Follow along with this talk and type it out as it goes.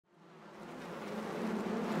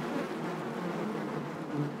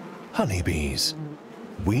honeybees.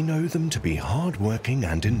 We know them to be hard-working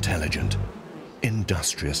and intelligent,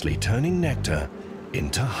 industriously turning nectar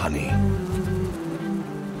into honey.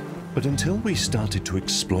 But until we started to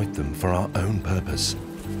exploit them for our own purpose,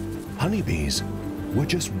 honeybees were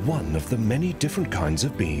just one of the many different kinds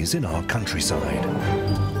of bees in our countryside.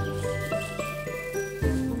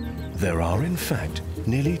 There are, in fact,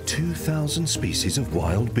 nearly 2,000 species of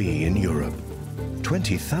wild bee in Europe,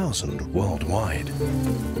 20,000 worldwide.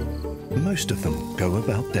 Most of them go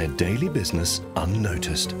about their daily business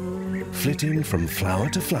unnoticed, flitting from flower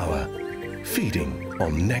to flower, feeding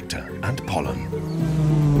on nectar and pollen.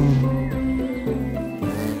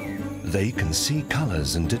 They can see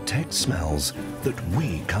colors and detect smells that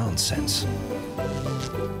we can't sense.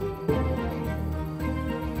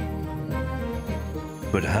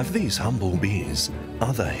 But have these humble bees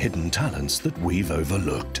other hidden talents that we've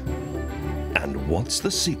overlooked? And what's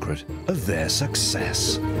the secret of their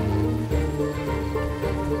success?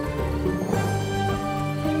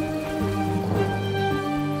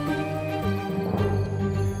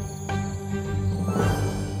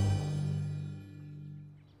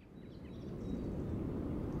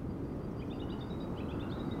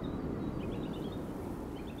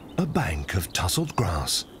 A bank of tousled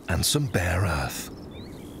grass and some bare earth.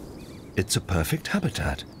 It's a perfect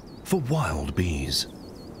habitat for wild bees.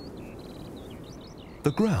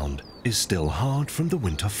 The ground is still hard from the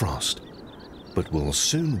winter frost, but will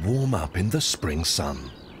soon warm up in the spring sun.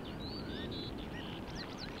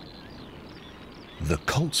 The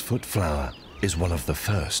coltsfoot flower is one of the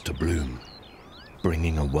first to bloom,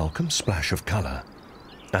 bringing a welcome splash of color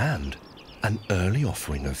and an early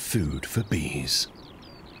offering of food for bees.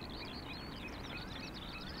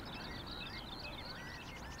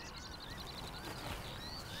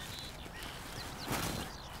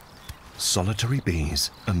 Solitary bees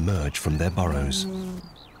emerge from their burrows.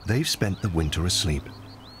 They've spent the winter asleep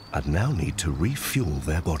and now need to refuel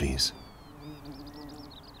their bodies.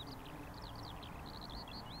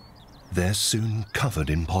 They're soon covered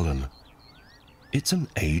in pollen. It's an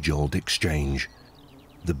age-old exchange.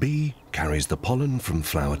 The bee carries the pollen from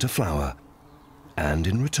flower to flower and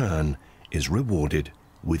in return is rewarded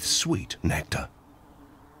with sweet nectar.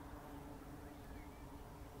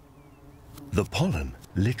 The pollen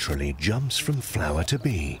literally jumps from flower to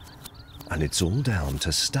bee, and it's all down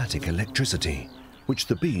to static electricity, which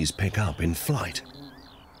the bees pick up in flight.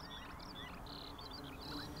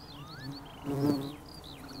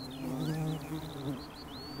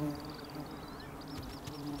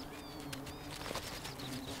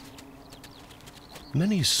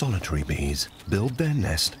 Many solitary bees build their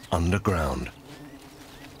nest underground.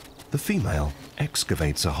 The female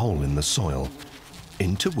excavates a hole in the soil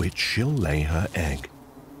into which she'll lay her egg.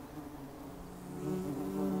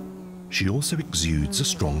 She also exudes a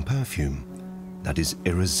strong perfume that is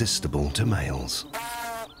irresistible to males.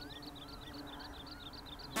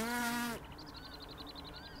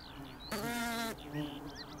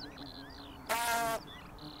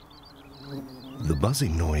 The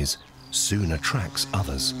buzzing noise soon attracts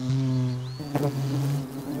others.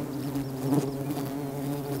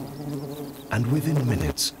 And within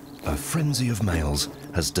minutes, a frenzy of males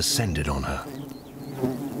has descended on her.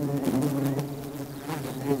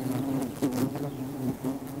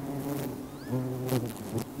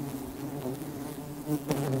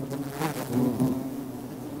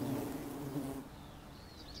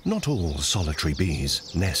 Not all solitary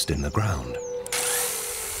bees nest in the ground,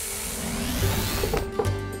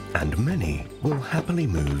 and many will happily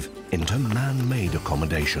move into man-made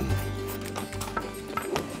accommodation.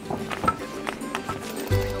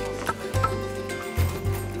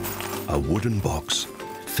 A wooden box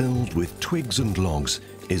filled with twigs and logs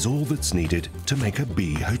is all that's needed to make a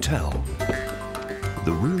bee hotel.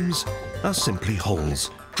 The rooms are simply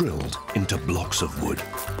holes drilled into blocks of wood.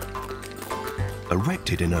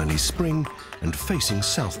 Erected in early spring and facing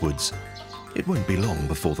southwards, it won't be long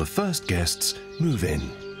before the first guests move in.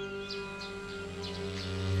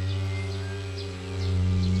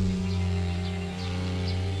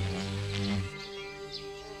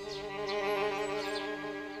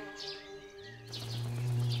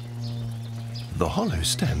 The hollow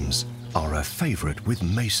stems are a favorite with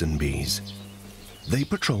mason bees. They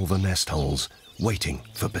patrol the nest holes, waiting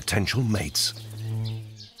for potential mates.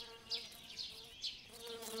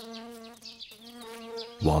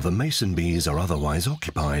 While the mason bees are otherwise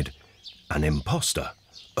occupied, an imposter,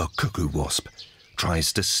 a cuckoo wasp,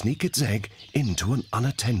 tries to sneak its egg into an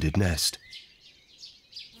unattended nest.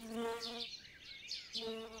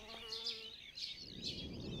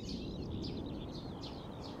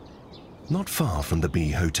 Not far from the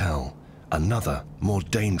bee hotel, Another, more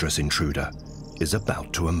dangerous intruder is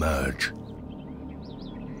about to emerge.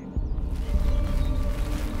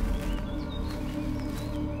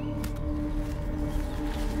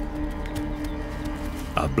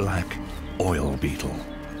 A black oil beetle.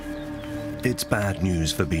 It's bad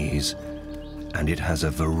news for bees, and it has a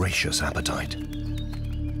voracious appetite.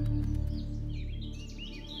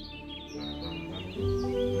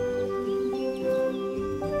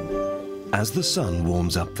 As the sun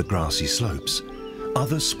warms up the grassy slopes,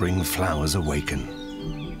 other spring flowers awaken.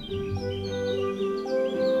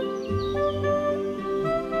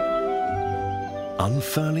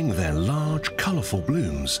 Unfurling their large, colourful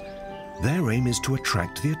blooms, their aim is to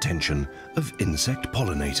attract the attention of insect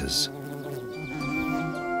pollinators.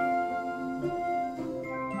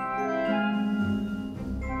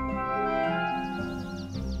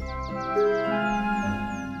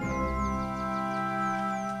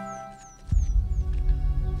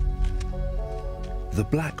 The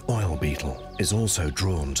black oil beetle is also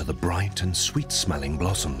drawn to the bright and sweet-smelling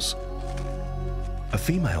blossoms. A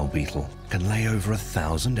female beetle can lay over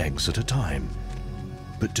 1,000 eggs at a time,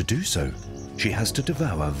 but to do so, she has to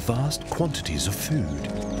devour vast quantities of food.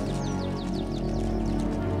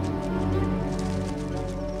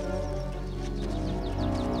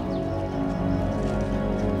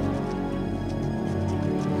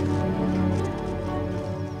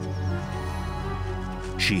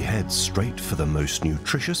 She heads straight for the most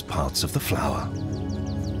nutritious parts of the flower.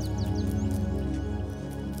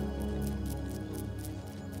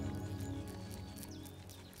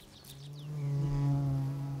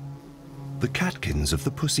 The catkins of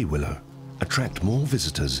the pussy willow attract more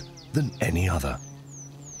visitors than any other.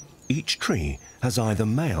 Each tree has either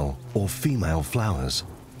male or female flowers,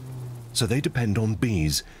 so they depend on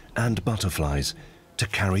bees and butterflies to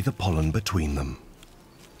carry the pollen between them.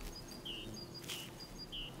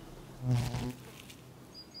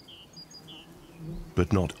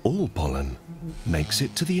 But not all pollen makes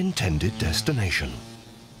it to the intended destination.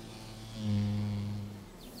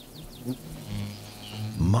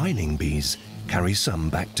 Mining bees carry some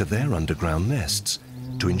back to their underground nests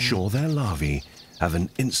to ensure their larvae have an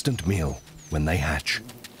instant meal when they hatch.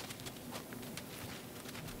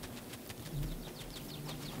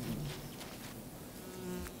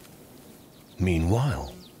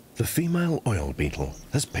 Meanwhile, the female oil beetle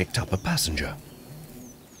has picked up a passenger.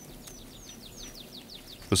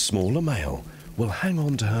 The smaller male will hang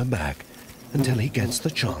on to her back until he gets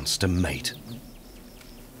the chance to mate.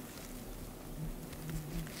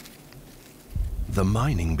 The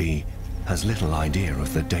mining bee has little idea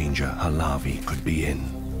of the danger her larvae could be in.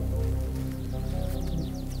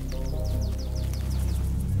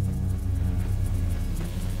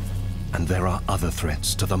 And there are other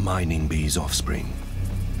threats to the mining bee's offspring.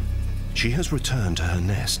 She has returned to her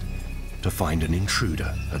nest to find an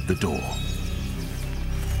intruder at the door.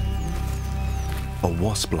 A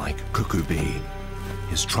wasp-like cuckoo bee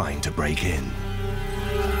is trying to break in.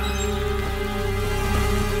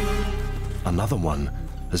 Another one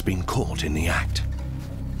has been caught in the act.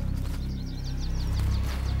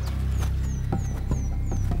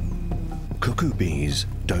 Cuckoo bees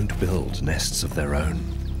don't build nests of their own,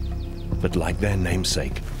 but like their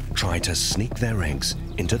namesake, try to sneak their eggs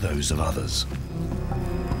into those of others.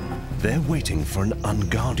 They're waiting for an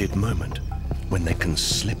unguarded moment when they can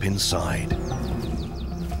slip inside.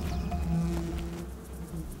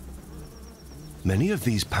 Many of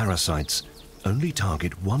these parasites only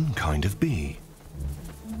target one kind of bee.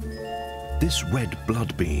 This red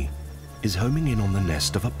blood bee is homing in on the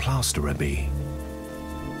nest of a plasterer bee.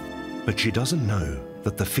 But she doesn't know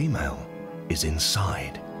that the female is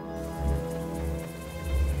inside.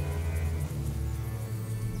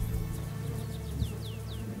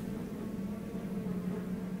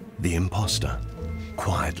 The imposter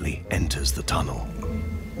quietly enters the tunnel.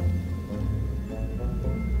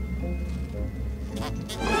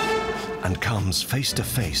 And comes face to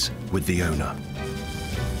face with the owner.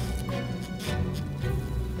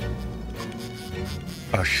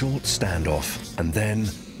 A short standoff, and then,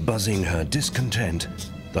 buzzing her discontent,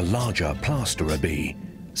 the larger plasterer bee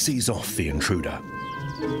sees off the intruder.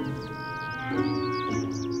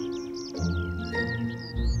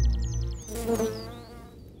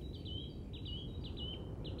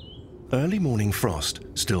 Early morning frost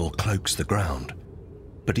still cloaks the ground,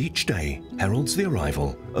 but each day heralds the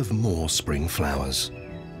arrival of more spring flowers.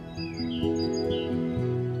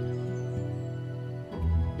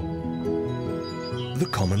 The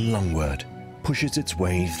common lungwort pushes its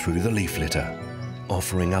way through the leaf litter,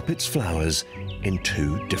 offering up its flowers in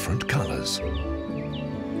 2 different colors.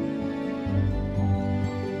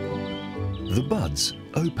 The buds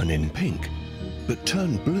open in pink, but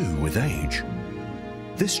turn blue with age.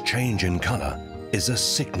 This change in color is a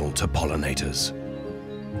signal to pollinators.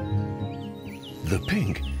 The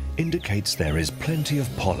pink indicates there is plenty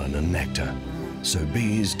of pollen and nectar, so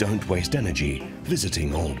bees don't waste energy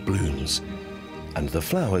visiting old blooms, and the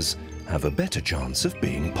flowers have a better chance of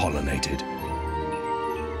being pollinated.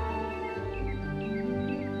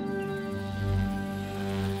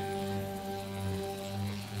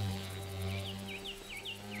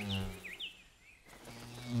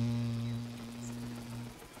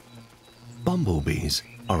 Bumblebees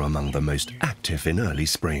are among the most active in early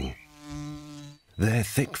spring. Their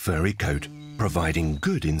thick furry coat providing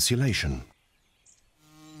good insulation.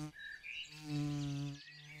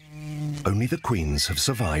 Only the queens have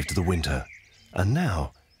survived the winter and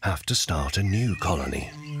now have to start a new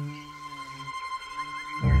colony.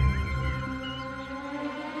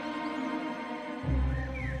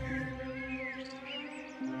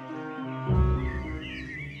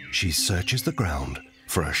 She searches the ground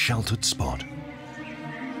for a sheltered spot.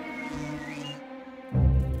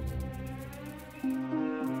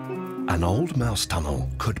 An old mouse tunnel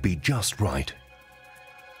could be just right.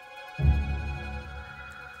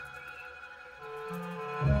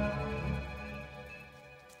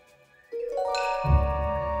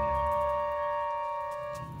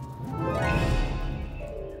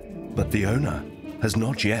 But the owner has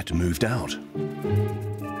not yet moved out.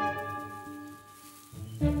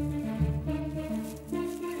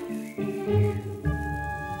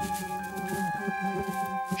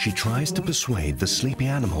 She tries to persuade the sleepy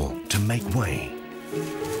animal to make way.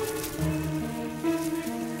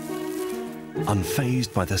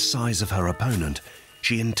 Unfazed by the size of her opponent,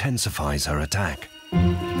 she intensifies her attack.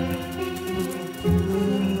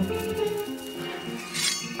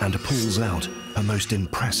 And pulls out her most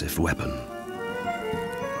impressive weapon.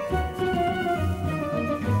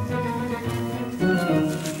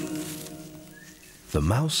 The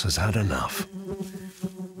mouse has had enough.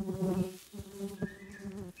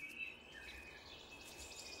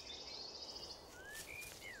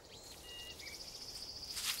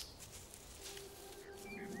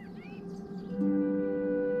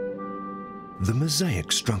 The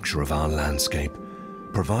mosaic structure of our landscape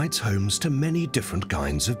provides homes to many different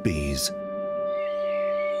kinds of bees.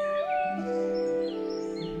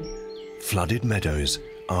 Flooded meadows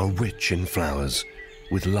are rich in flowers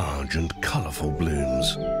with large and colourful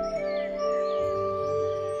blooms.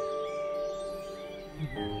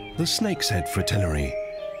 The snake's head fritillary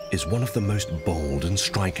is one of the most bold and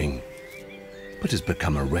striking, but has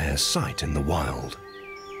become a rare sight in the wild.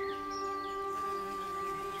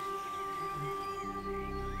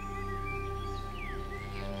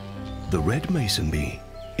 The red mason bee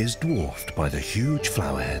is dwarfed by the huge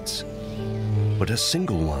flower heads, but a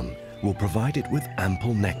single one will provide it with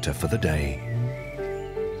ample nectar for the day.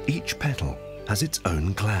 Each petal has its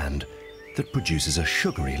own gland that produces a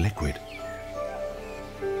sugary liquid.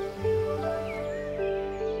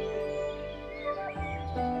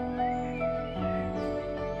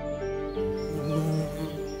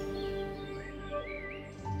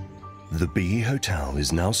 The bee hotel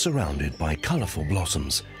is now surrounded by colourful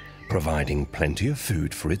blossoms, providing plenty of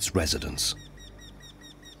food for its residents.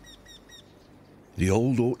 The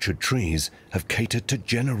old orchard trees have catered to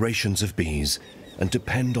generations of bees and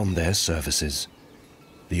depend on their services.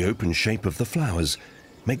 The open shape of the flowers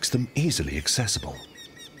makes them easily accessible.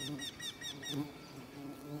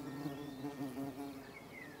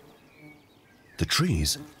 The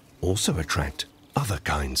trees also attract other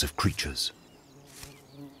kinds of creatures.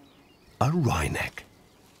 A wryneck.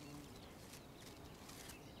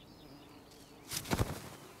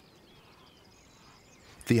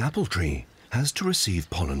 The apple tree has to receive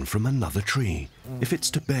pollen from another tree if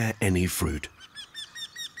it's to bear any fruit.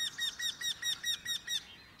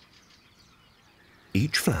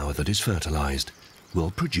 Each flower that is fertilized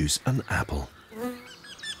will produce an apple.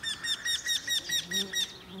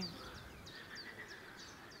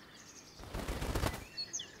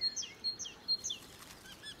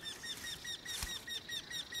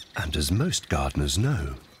 And as most gardeners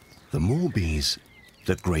know, the more bees,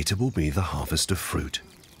 the greater will be the harvest of fruit.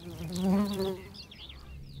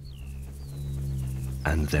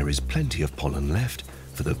 And there is plenty of pollen left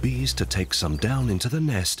for the bees to take some down into the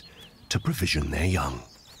nest to provision their young.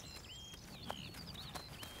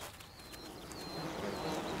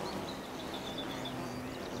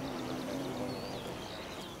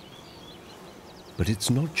 But it's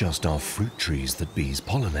not just our fruit trees that bees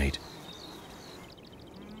pollinate.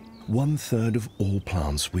 1/3 of all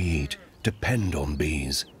plants we eat depend on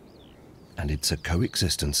bees, and it's a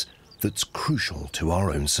coexistence that's crucial to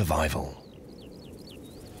our own survival.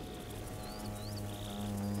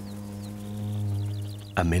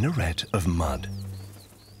 A minaret of mud.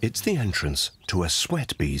 It's the entrance to a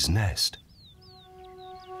sweat bee's nest.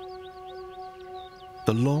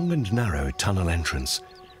 The long and narrow tunnel entrance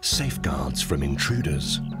safeguards from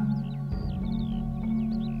intruders.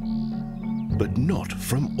 But not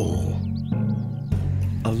from all.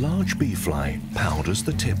 A large bee fly powders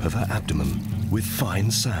the tip of her abdomen with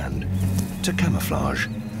fine sand to camouflage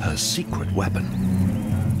her secret weapon.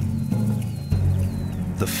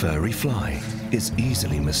 The furry fly is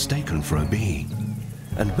easily mistaken for a bee,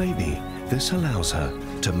 and maybe this allows her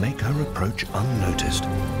to make her approach unnoticed.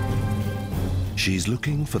 She's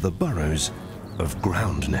looking for the burrows of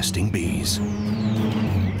ground-nesting bees.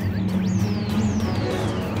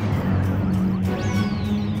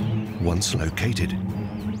 Once located,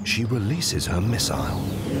 she releases her missile.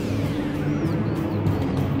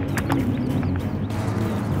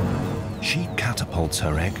 She catapults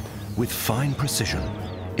her egg with fine precision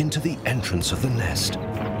into the entrance of the nest.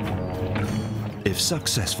 If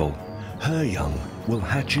successful, her young will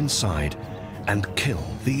hatch inside and kill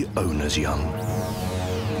the owner's young.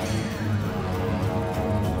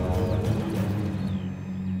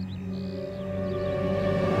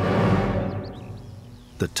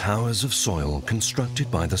 The towers of soil constructed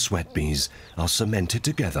by the sweat bees are cemented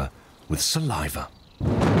together with saliva.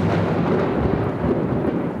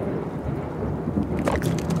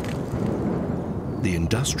 The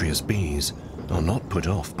industrious bees are not put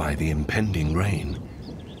off by the impending rain.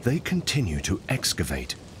 They continue to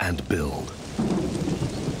excavate and build.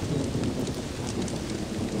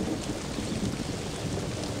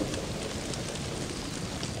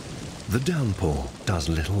 The downpour does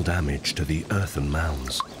little damage to the earthen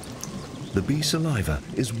mounds. The bee saliva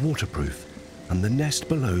is waterproof, and the nest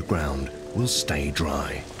below ground will stay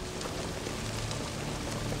dry.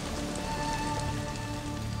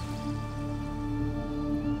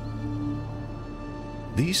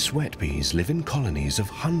 These sweat bees live in colonies of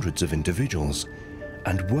hundreds of individuals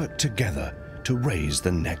and work together to raise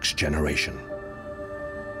the next generation.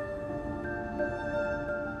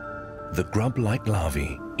 The grub-like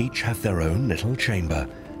larvae each have their own little chamber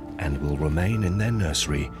and will remain in their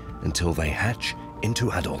nursery until they hatch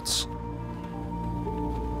into adults.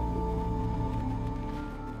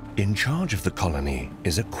 In charge of the colony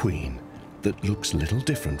is a queen that looks little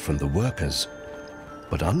different from the workers,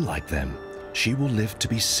 but unlike them, she will live to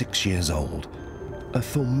be 6 years old, a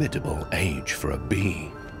formidable age for a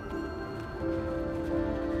bee.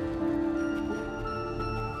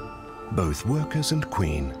 Both workers and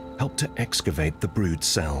queen help to excavate the brood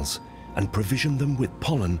cells and provision them with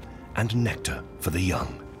pollen and nectar for the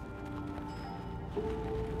young.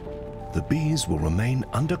 The bees will remain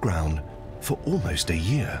underground for almost a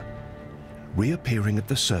year, reappearing at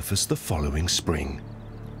the surface the following spring.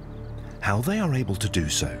 How they are able to do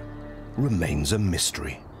so remains a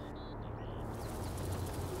mystery.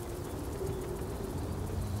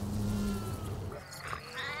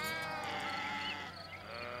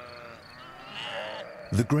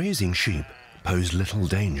 The grazing sheep pose little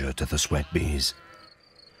danger to the sweat bees.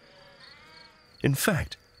 In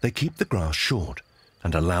fact, they keep the grass short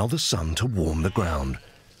and allow the sun to warm the ground,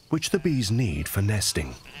 which the bees need for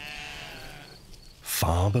nesting.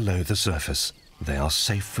 Far below the surface, they are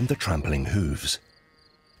safe from the trampling hooves.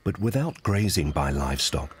 But without grazing by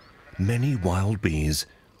livestock, many wild bees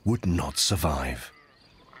would not survive.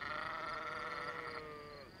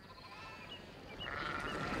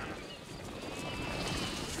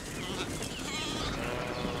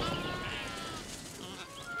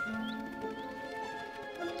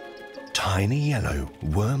 Tiny yellow,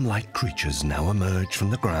 worm-like creatures now emerge from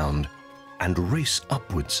the ground and race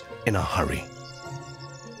upwards in a hurry.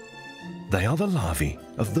 They are the larvae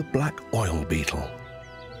of the black oil beetle,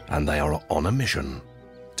 and they are on a mission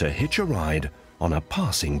to hitch a ride on a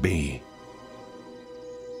passing bee.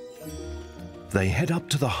 They head up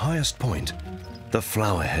to the highest point, the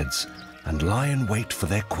flower heads, and lie in wait for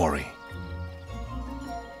their quarry.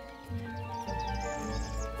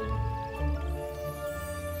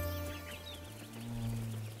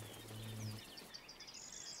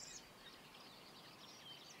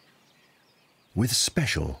 With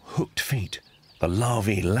special hooked feet, the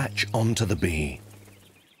larvae latch onto the bee,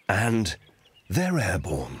 and they're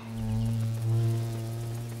airborne.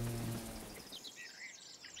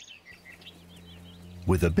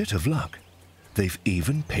 With a bit of luck, they've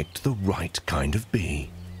even picked the right kind of bee.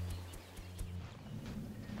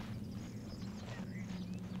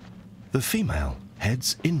 The female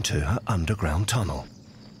heads into her underground tunnel.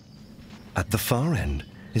 At the far end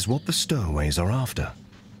is what the stowaways are after,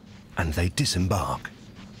 and they disembark.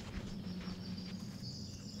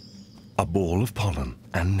 A ball of pollen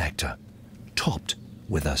and nectar, topped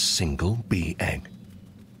with a single bee egg.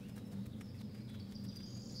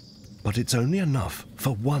 But it's only enough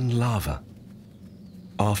for one larva.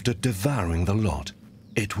 After devouring the lot,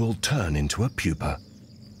 it will turn into a pupa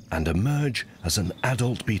and emerge as an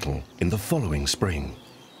adult beetle in the following spring.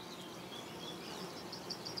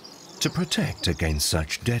 To protect against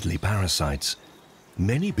such deadly parasites,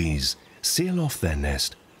 many bees seal off their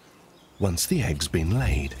nest once the egg's been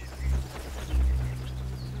laid.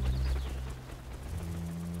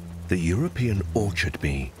 The European orchard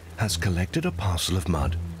bee has collected a parcel of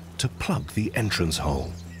mud to plug the entrance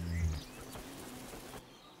hole.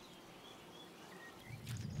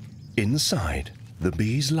 Inside, the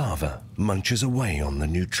bee's larva munches away on the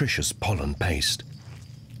nutritious pollen paste.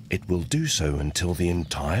 It will do so until the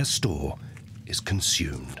entire store is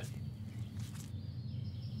consumed.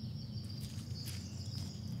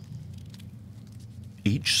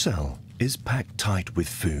 Each cell is packed tight with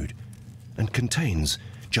food and contains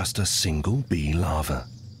just a single bee larva.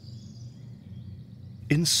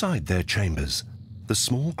 Inside their chambers, the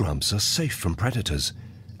small grubs are safe from predators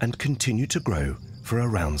and continue to grow for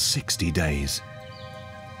around 60 days.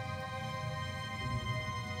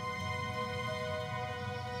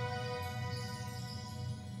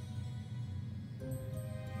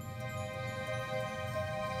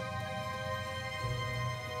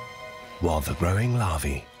 While the growing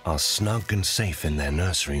larvae are snug and safe in their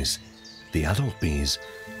nurseries, the adult bees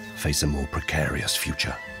face a more precarious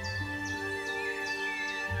future.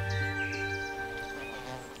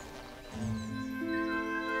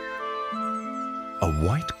 A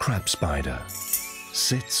white crab spider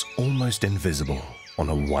sits almost invisible on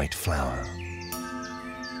a white flower.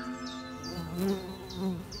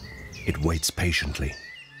 It waits patiently.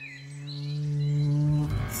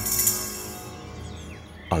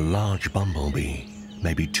 A large bumblebee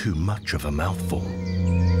may be too much of a mouthful.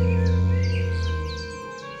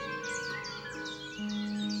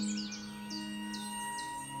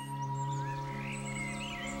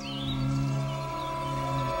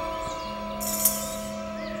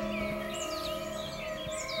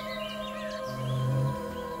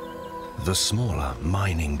 The smaller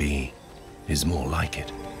mining bee is more like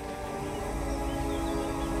it.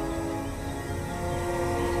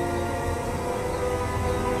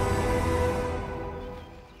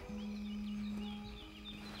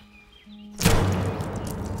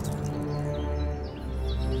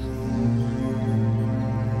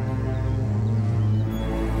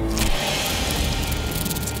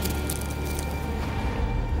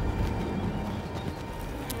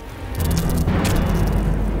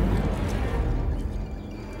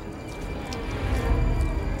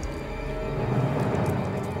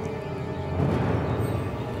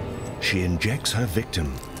 She injects her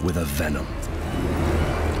victim with a venom.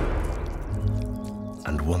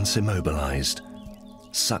 And once immobilized,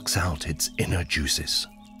 sucks out its inner juices.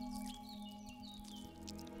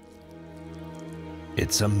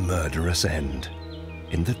 It's a murderous end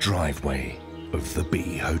in the driveway of the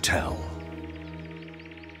Bee Hotel.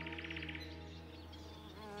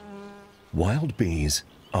 Wild bees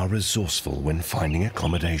are resourceful when finding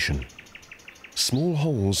accommodation. Small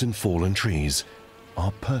holes in fallen trees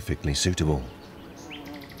are perfectly suitable.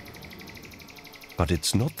 But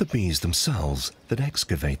it's not the bees themselves that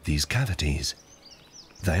excavate these cavities.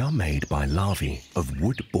 They are made by larvae of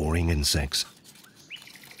wood-boring insects.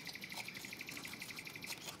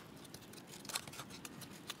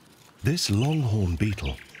 This longhorn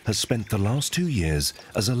beetle has spent the last 2 years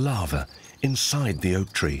as a larva inside the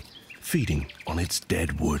oak tree, feeding on its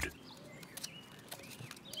dead wood.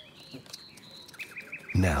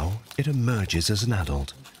 Now it emerges as an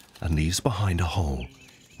adult and leaves behind a hole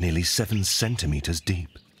nearly 7 centimeters deep.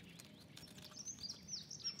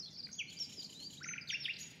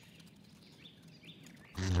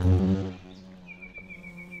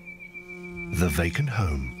 The vacant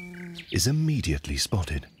home is immediately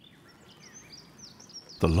spotted.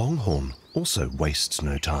 The longhorn also wastes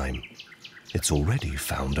no time. It's already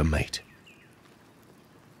found a mate.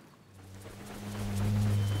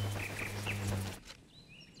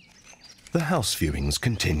 The house viewings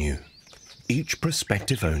continue. Each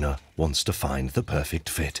prospective owner wants to find the perfect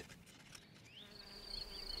fit.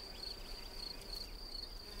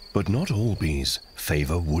 But not all bees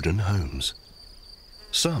favor wooden homes.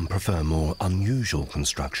 Some prefer more unusual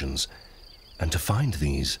constructions, and to find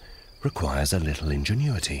these requires a little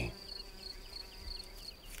ingenuity.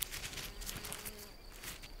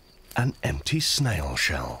 An empty snail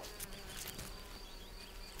shell.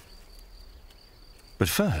 But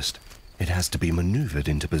first, it has to be maneuvered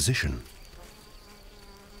into position.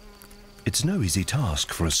 It's no easy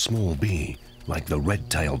task for a small bee like the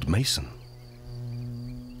red-tailed mason.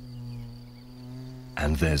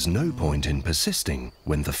 And there's no point in persisting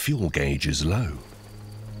when the fuel gauge is low.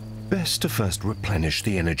 Best to first replenish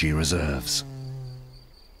the energy reserves.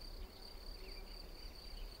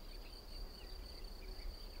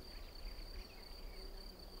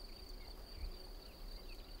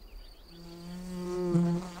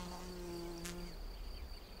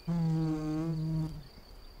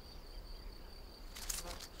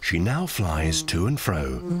 She now flies to and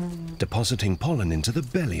fro, depositing pollen into the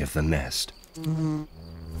belly of the nest.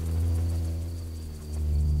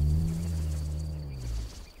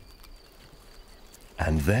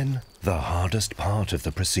 And then the hardest part of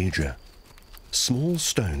the procedure. Small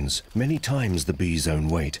stones, many times the bee's own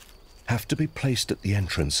weight, have to be placed at the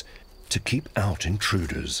entrance to keep out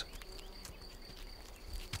intruders.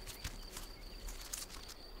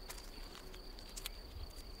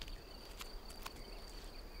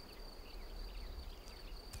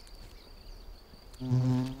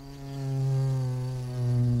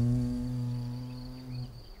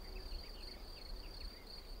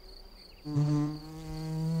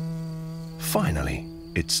 Finally,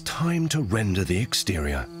 it's time to render the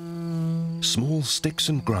exterior. Small sticks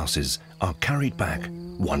and grasses are carried back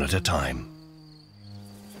one at a time.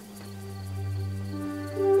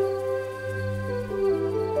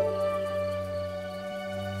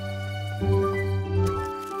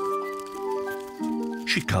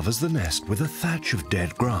 She covers the nest with a thatch of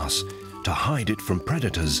dead grass to hide it from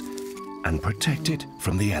predators and protect it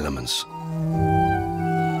from the elements.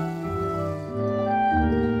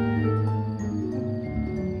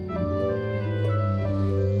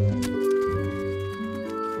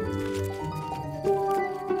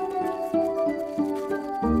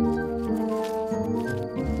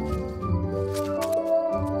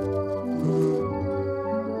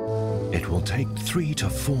 It will take 3 to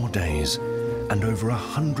 4 days and over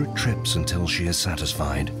 100 trips until she is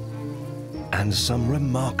satisfied, and some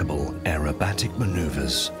remarkable aerobatic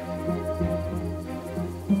maneuvers.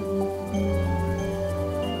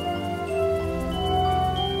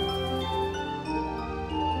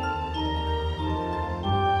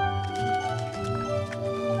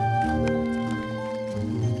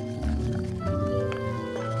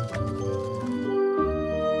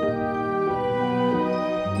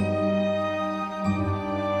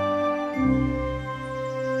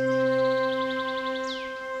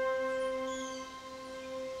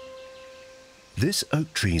 This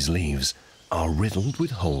oak tree's leaves are riddled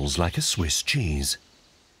with holes like a Swiss cheese.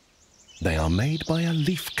 They are made by a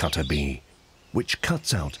leaf cutter bee, which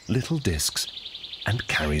cuts out little discs and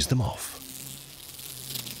carries them off.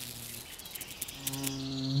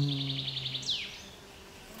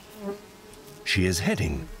 She is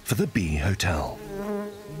heading for the bee hotel.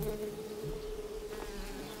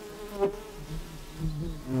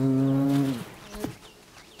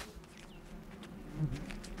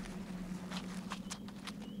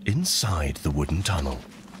 Inside the wooden tunnel,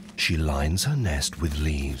 she lines her nest with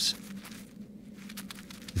leaves.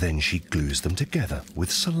 Then she glues them together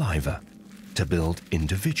with saliva to build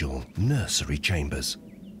individual nursery chambers.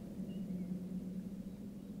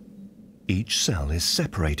 Each cell is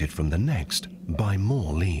separated from the next by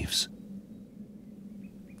more leaves.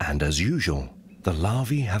 And as usual, the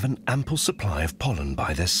larvae have an ample supply of pollen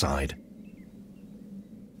by their side.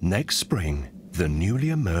 Next spring, the newly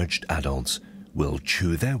emerged adults will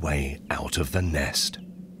chew their way out of the nest.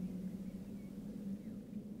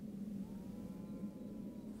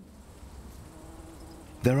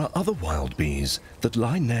 There are other wild bees that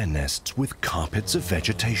line their nests with carpets of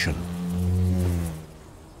vegetation.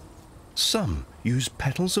 Some use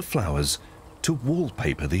petals of flowers to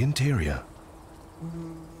wallpaper the interior.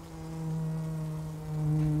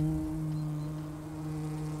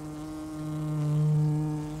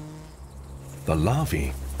 The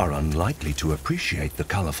larvae are unlikely to appreciate the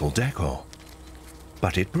colorful decor,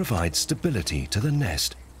 but it provides stability to the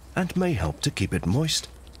nest and may help to keep it moist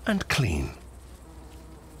and clean.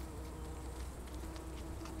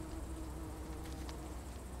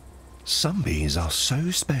 Some bees are so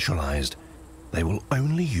specialized, they will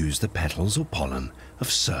only use the petals or pollen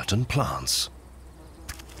of certain plants.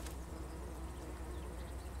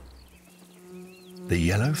 The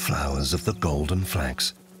yellow flowers of the golden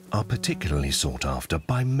flax are particularly sought after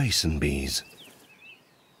by mason bees.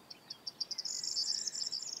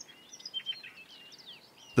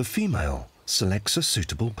 The female selects a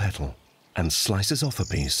suitable petal and slices off a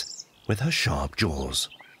piece with her sharp jaws.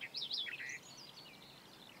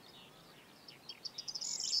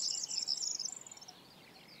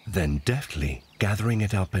 Then deftly gathering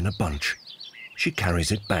it up in a bunch, she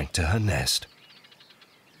carries it back to her nest.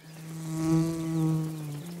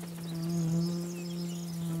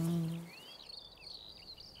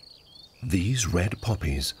 These red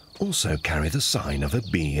poppies also carry the sign of a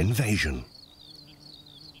bee invasion.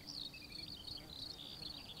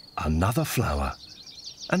 Another flower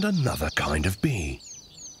and another kind of bee.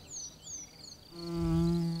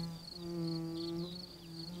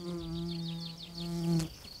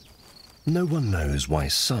 No one knows why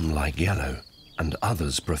some like yellow and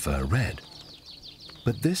others prefer red.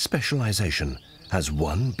 But this specialization has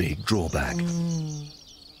one big drawback.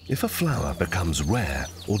 If a flower becomes rare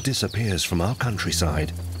or disappears from our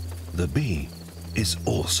countryside, the bee is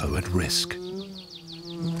also at risk.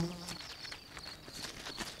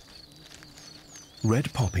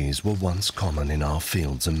 Red poppies were once common in our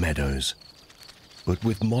fields and meadows, but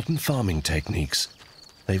with modern farming techniques,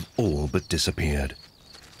 they've all but disappeared.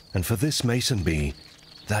 And for this mason bee,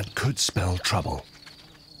 that could spell trouble.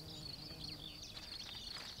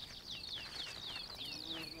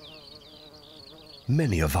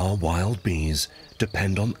 Many of our wild bees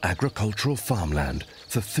depend on agricultural farmland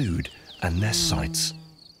for food and nest sites.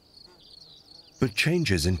 But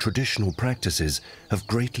changes in traditional practices have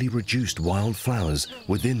greatly reduced wildflowers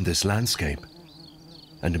within this landscape,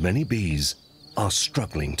 and many bees are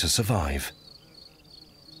struggling to survive.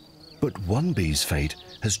 But one bee's fate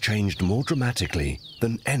has changed more dramatically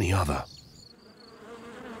than any other.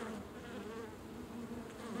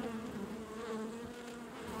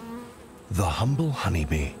 The humble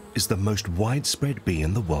honeybee is the most widespread bee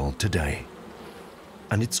in the world today,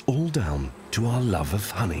 and it's all down to our love of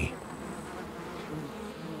honey.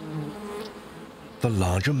 The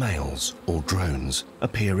larger males, or drones,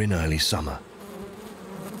 appear in early summer.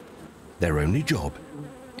 Their only job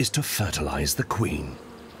is to fertilize the queen.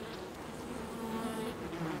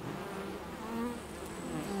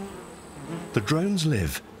 The drones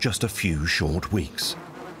live just a few short weeks.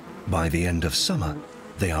 By the end of summer,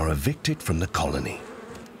 they are evicted from the colony.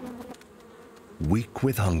 Weak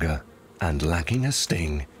with hunger and lacking a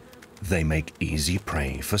sting, they make easy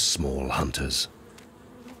prey for small hunters.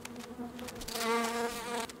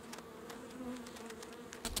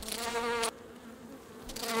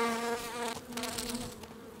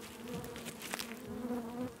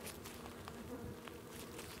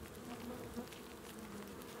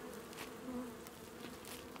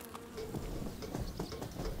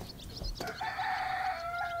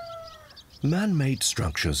 Man-made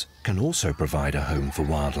structures can also provide a home for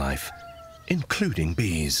wildlife, including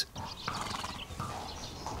bees.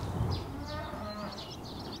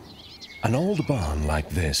 An old barn like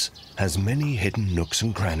this has many hidden nooks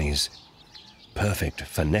and crannies, perfect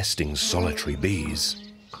for nesting solitary bees.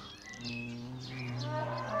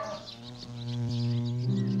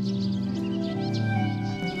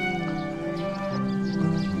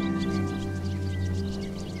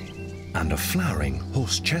 And a flowering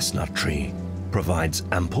horse chestnut tree provides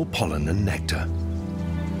ample pollen and nectar.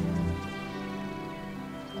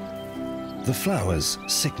 The flowers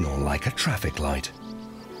signal like a traffic light,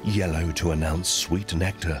 yellow to announce sweet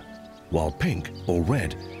nectar, while pink or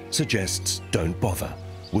red suggests don't bother,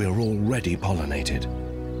 we're already pollinated.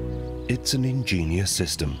 It's an ingenious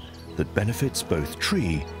system that benefits both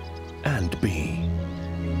tree and bee.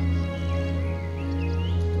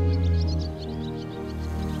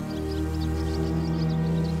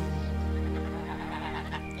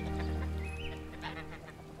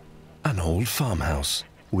 An old farmhouse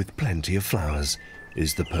with plenty of flowers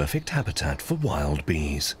is the perfect habitat for wild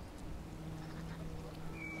bees.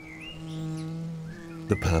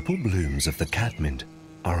 The purple blooms of the catmint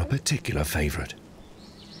are a particular favorite.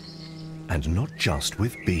 And not just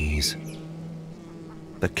with bees.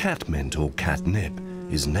 The catmint or catnip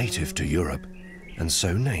is native to Europe and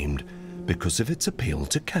so named because of its appeal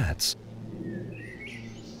to cats.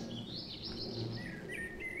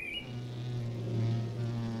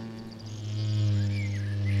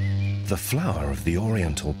 The flower of the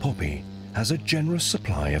oriental poppy has a generous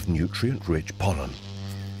supply of nutrient-rich pollen,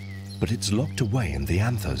 but it's locked away in the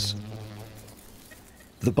anthers.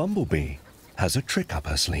 The bumblebee has a trick up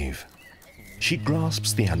her sleeve. She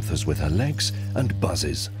grasps the anthers with her legs and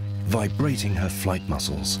buzzes, vibrating her flight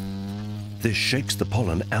muscles. This shakes the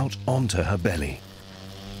pollen out onto her belly.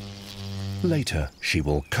 Later, she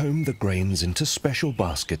will comb the grains into special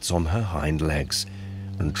baskets on her hind legs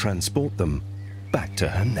and transport them back to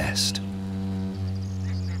her nest.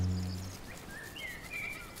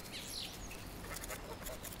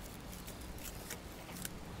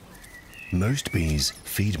 Most bees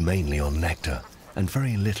feed mainly on nectar and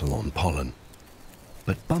very little on pollen,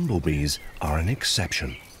 but bumblebees are an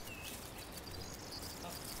exception.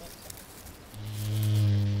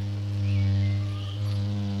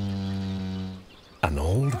 An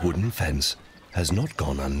old wooden fence has not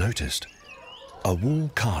gone unnoticed. A wool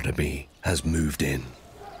carder bee has moved in.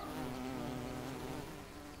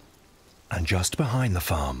 And just behind the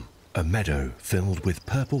farm, a meadow filled with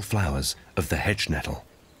purple flowers of the hedge nettle,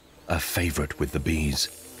 a favourite with the bees.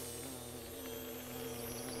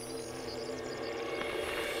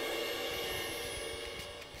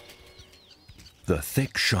 The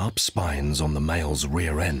thick, sharp spines on the male's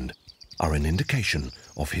rear end are an indication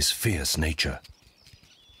of his fierce nature.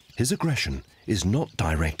 His aggression is not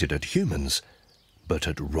directed at humans, but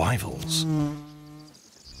at rivals.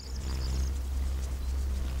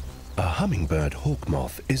 A hummingbird hawk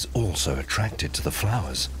moth is also attracted to the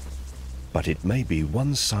flowers, but it may be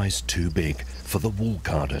one size too big for the wool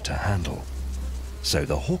carder to handle, so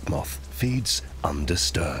the hawk moth feeds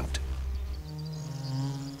undisturbed.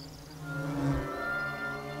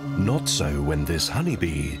 Not so when this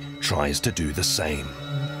honeybee tries to do the same.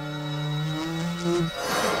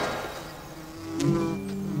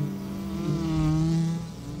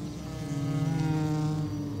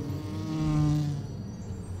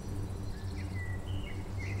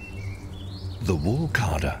 The wool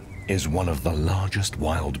carder is one of the largest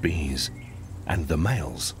wild bees, and the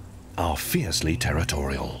males are fiercely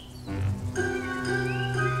territorial.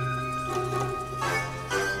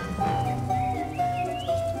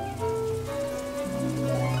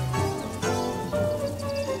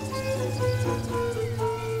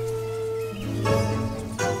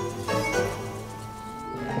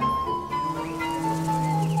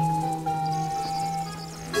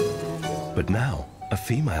 But now, a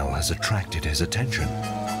female has attracted his attention.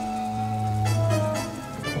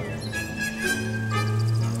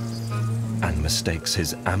 And mistakes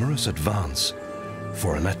his amorous advance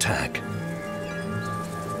for an attack.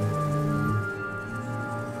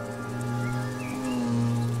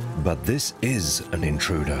 But this is an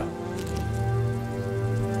intruder.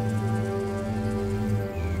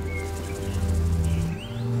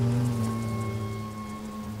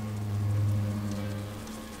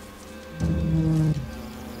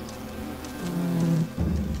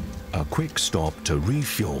 A quick stop to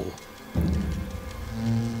refuel.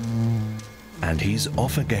 And he's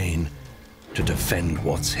off again to defend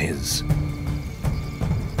what's his.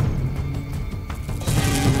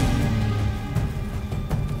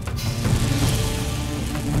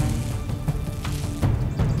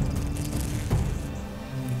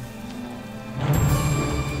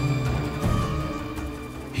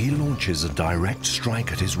 He launches a direct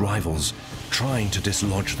strike at his rivals, trying to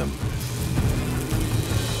dislodge them.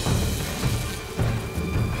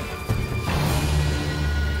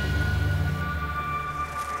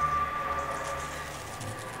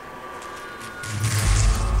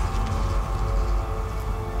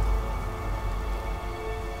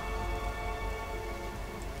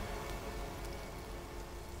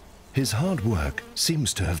 His hard work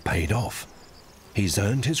seems to have paid off. He's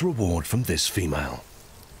earned his reward from this female.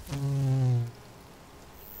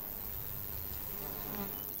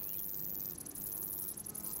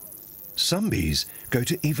 Some bees go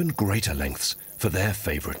to even greater lengths for their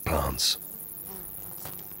favorite plants.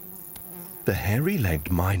 The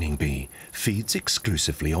hairy-legged mining bee feeds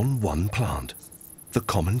exclusively on one plant, the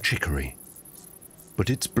common chicory. But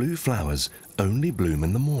its blue flowers only bloom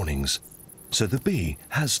in the mornings, so the bee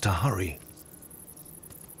has to hurry.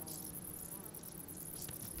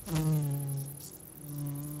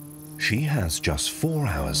 She has just 4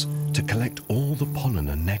 hours to collect all the pollen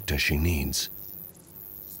and nectar she needs.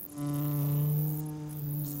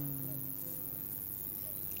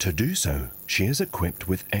 To do so, she is equipped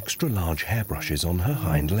with extra large hairbrushes on her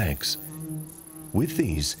hind legs. With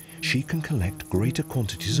these, she can collect greater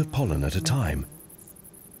quantities of pollen at a time.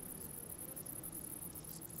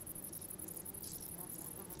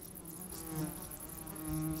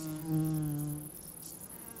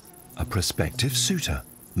 A prospective suitor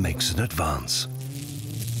makes an advance,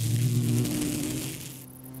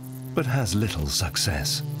 but has little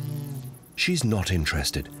success. She's not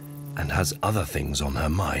interested and has other things on her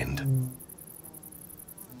mind.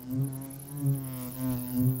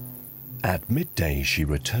 At midday, she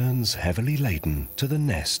returns heavily laden to the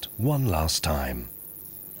nest one last time.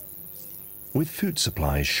 With food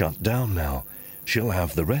supplies shut down now, she'll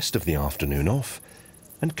have the rest of the afternoon off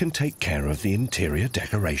and can take care of the interior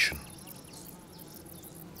decoration.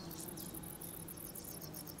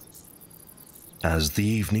 As the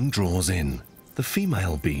evening draws in, the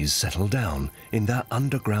female bees settle down in their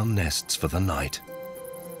underground nests for the night.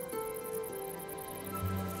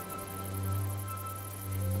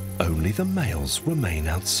 Only the males remain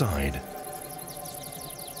outside.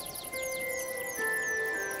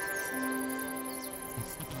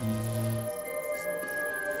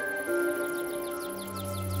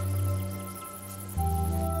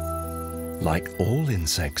 Like all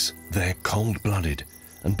insects, they're cold-blooded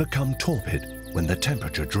and become torpid when the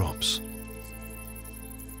temperature drops.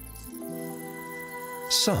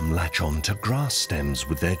 Some latch on to grass stems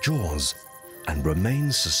with their jaws and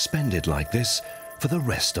remain suspended like this for the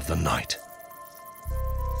rest of the night.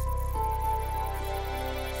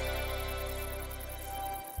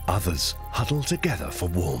 Others huddle together for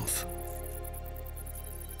warmth.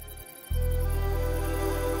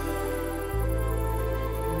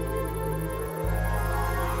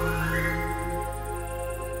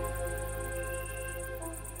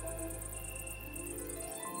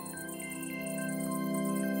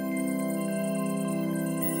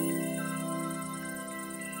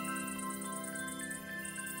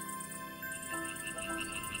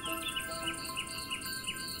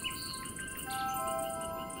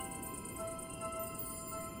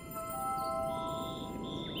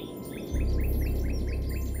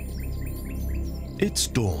 It's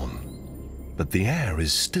dawn, but the air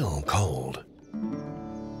is still cold.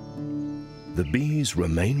 The bees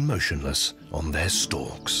remain motionless on their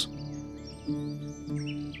stalks.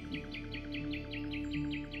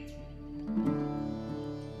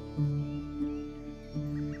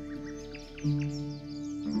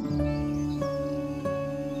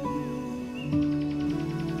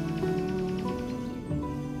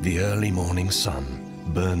 The early morning sun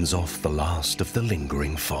burns off the last of the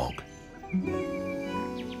lingering fog.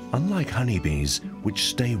 Unlike honeybees, which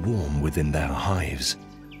stay warm within their hives,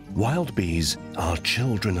 wild bees are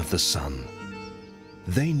children of the sun.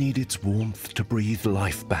 They need its warmth to breathe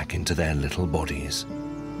life back into their little bodies.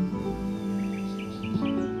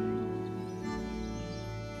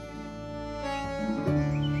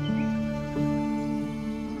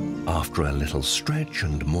 After a little stretch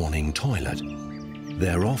and morning toilet,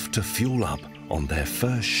 they're off to fuel up on their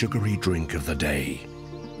first sugary drink of the day.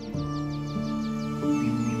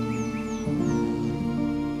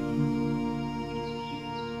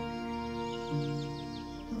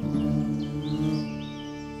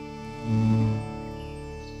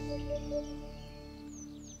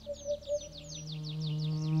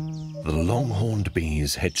 The long-horned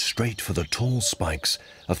bees head straight for the tall spikes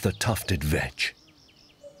of the tufted vetch.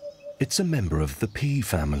 It's a member of the pea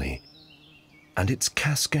family, and its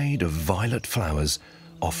cascade of violet flowers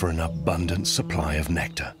offer an abundant supply of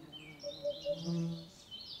nectar.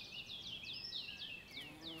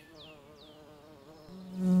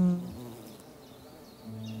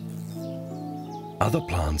 Other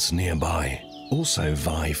plants nearby also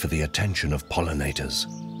vie for the attention of pollinators.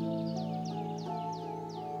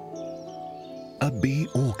 A bee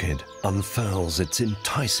orchid unfurls its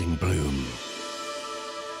enticing bloom.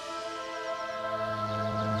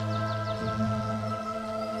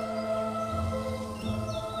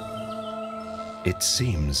 It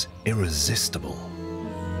seems irresistible.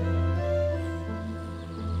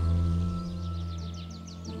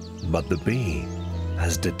 But the bee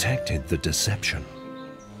has detected the deception.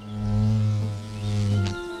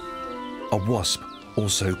 A wasp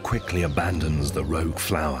also quickly abandons the rogue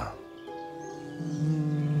flower.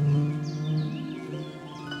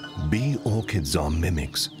 Bee orchids are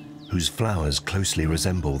mimics whose flowers closely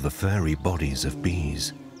resemble the furry bodies of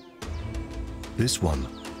bees. This one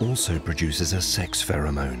also produces a sex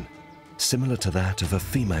pheromone, similar to that of a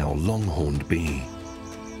female long-horned bee.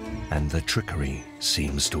 And the trickery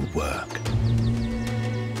seems to work.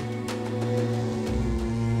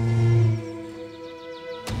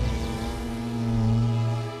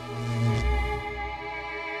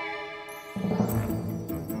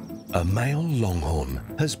 A male longhorn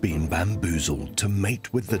has been bamboozled to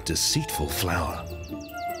mate with the deceitful flower.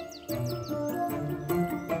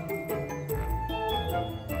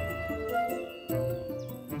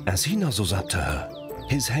 As he nuzzles up to her,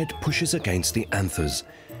 his head pushes against the anthers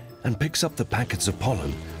and picks up the packets of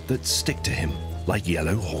pollen that stick to him like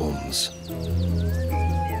yellow horns.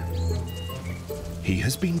 He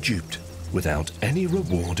has been duped without any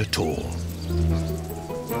reward at all.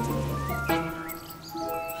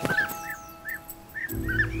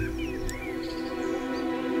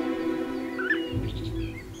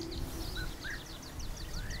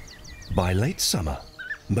 By late summer,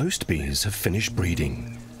 most bees have finished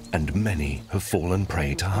breeding, and many have fallen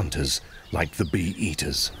prey to hunters like the bee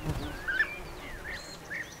eaters.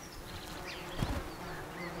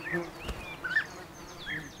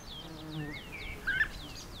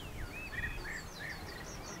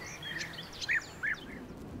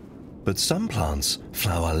 But some plants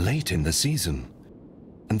flower late in the season,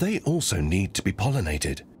 and they also need to be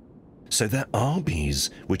pollinated. So there are bees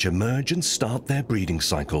which emerge and start their breeding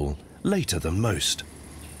cycle later than most.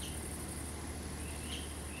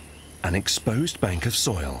 An exposed bank of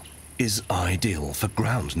soil is ideal for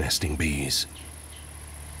ground nesting bees.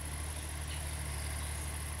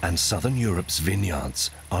 And southern Europe's vineyards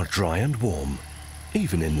are dry and warm,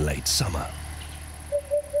 even in late summer.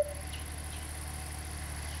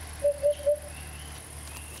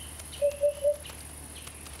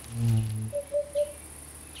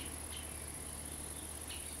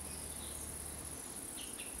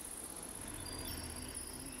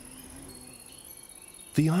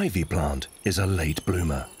 The ivy plant is a late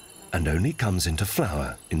bloomer and only comes into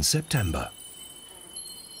flower in September.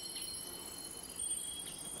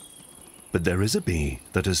 But there is a bee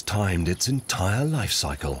that has timed its entire life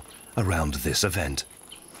cycle around this event.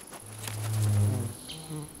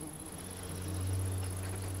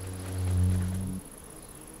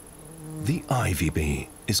 The ivy bee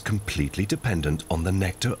is completely dependent on the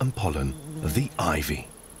nectar and pollen of the ivy.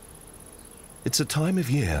 It's a time of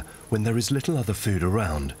year when there is little other food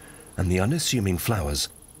around, and the unassuming flowers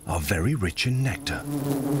are very rich in nectar.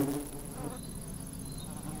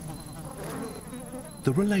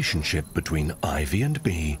 The relationship between ivy and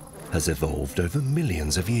bee has evolved over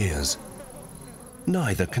millions of years.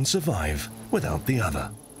 Neither can survive without the other.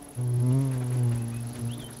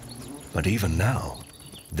 But even now,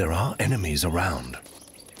 there are enemies around.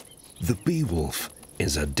 The bee wolf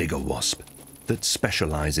is a digger wasp that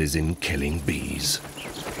specializes in killing bees.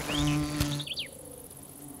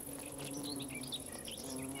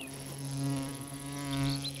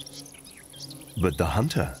 But the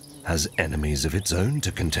hunter has enemies of its own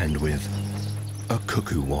to contend with. A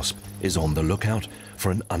cuckoo wasp is on the lookout for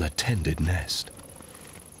an unattended nest.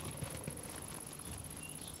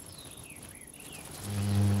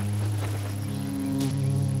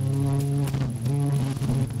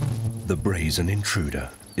 The brazen intruder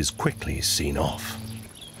is quickly seen off.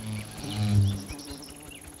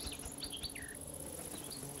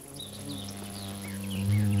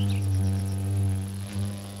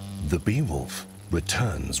 The bee wolf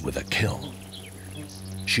returns with a kill.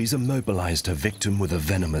 She's immobilized her victim with a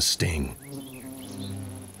venomous sting.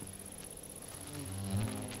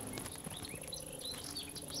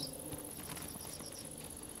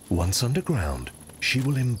 Once underground, she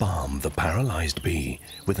will embalm the paralyzed bee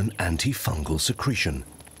with an antifungal secretion,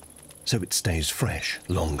 so it stays fresh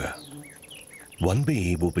longer. One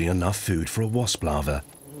bee will be enough food for a wasp larva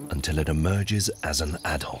until it emerges as an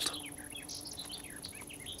adult.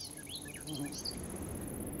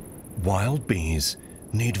 Wild bees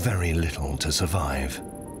need very little to survive.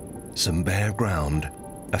 Some bare ground,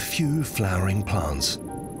 a few flowering plants,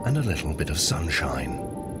 and a little bit of sunshine.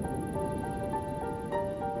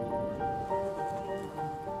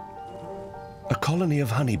 A colony of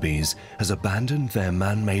honeybees has abandoned their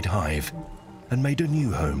man-made hive and made a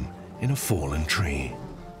new home in a fallen tree.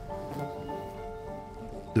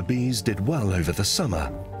 The bees did well over the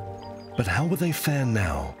summer, but how will they fare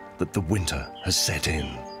now that the winter has set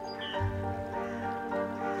in?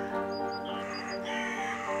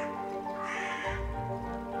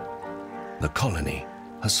 The colony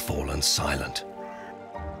has fallen silent.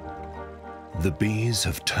 The bees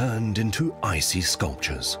have turned into icy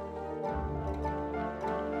sculptures.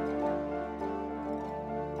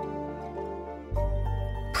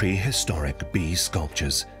 Prehistoric bee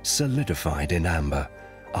sculptures solidified in amber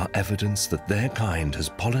are evidence that their kind has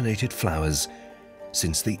pollinated flowers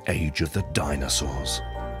since the age of the dinosaurs.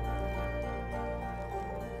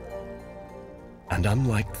 And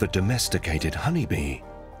unlike the domesticated honeybee,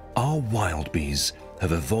 our wild bees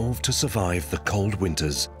have evolved to survive the cold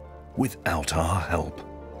winters without our help.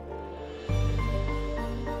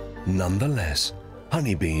 Nonetheless,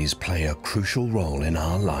 honeybees play a crucial role in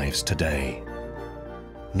our lives today.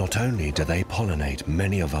 Not only do they pollinate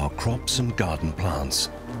many of our crops and garden plants,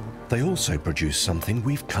 they also produce something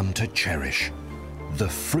we've come to cherish, the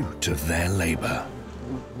fruit of their labor,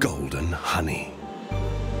 golden honey.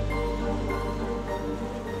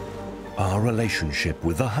 Our relationship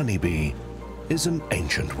with the honeybee is an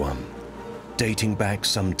ancient one, dating back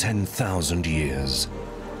some 10,000 years.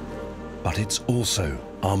 But it's also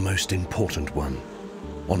our most important one,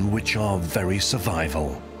 on which our very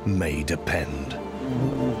survival may depend.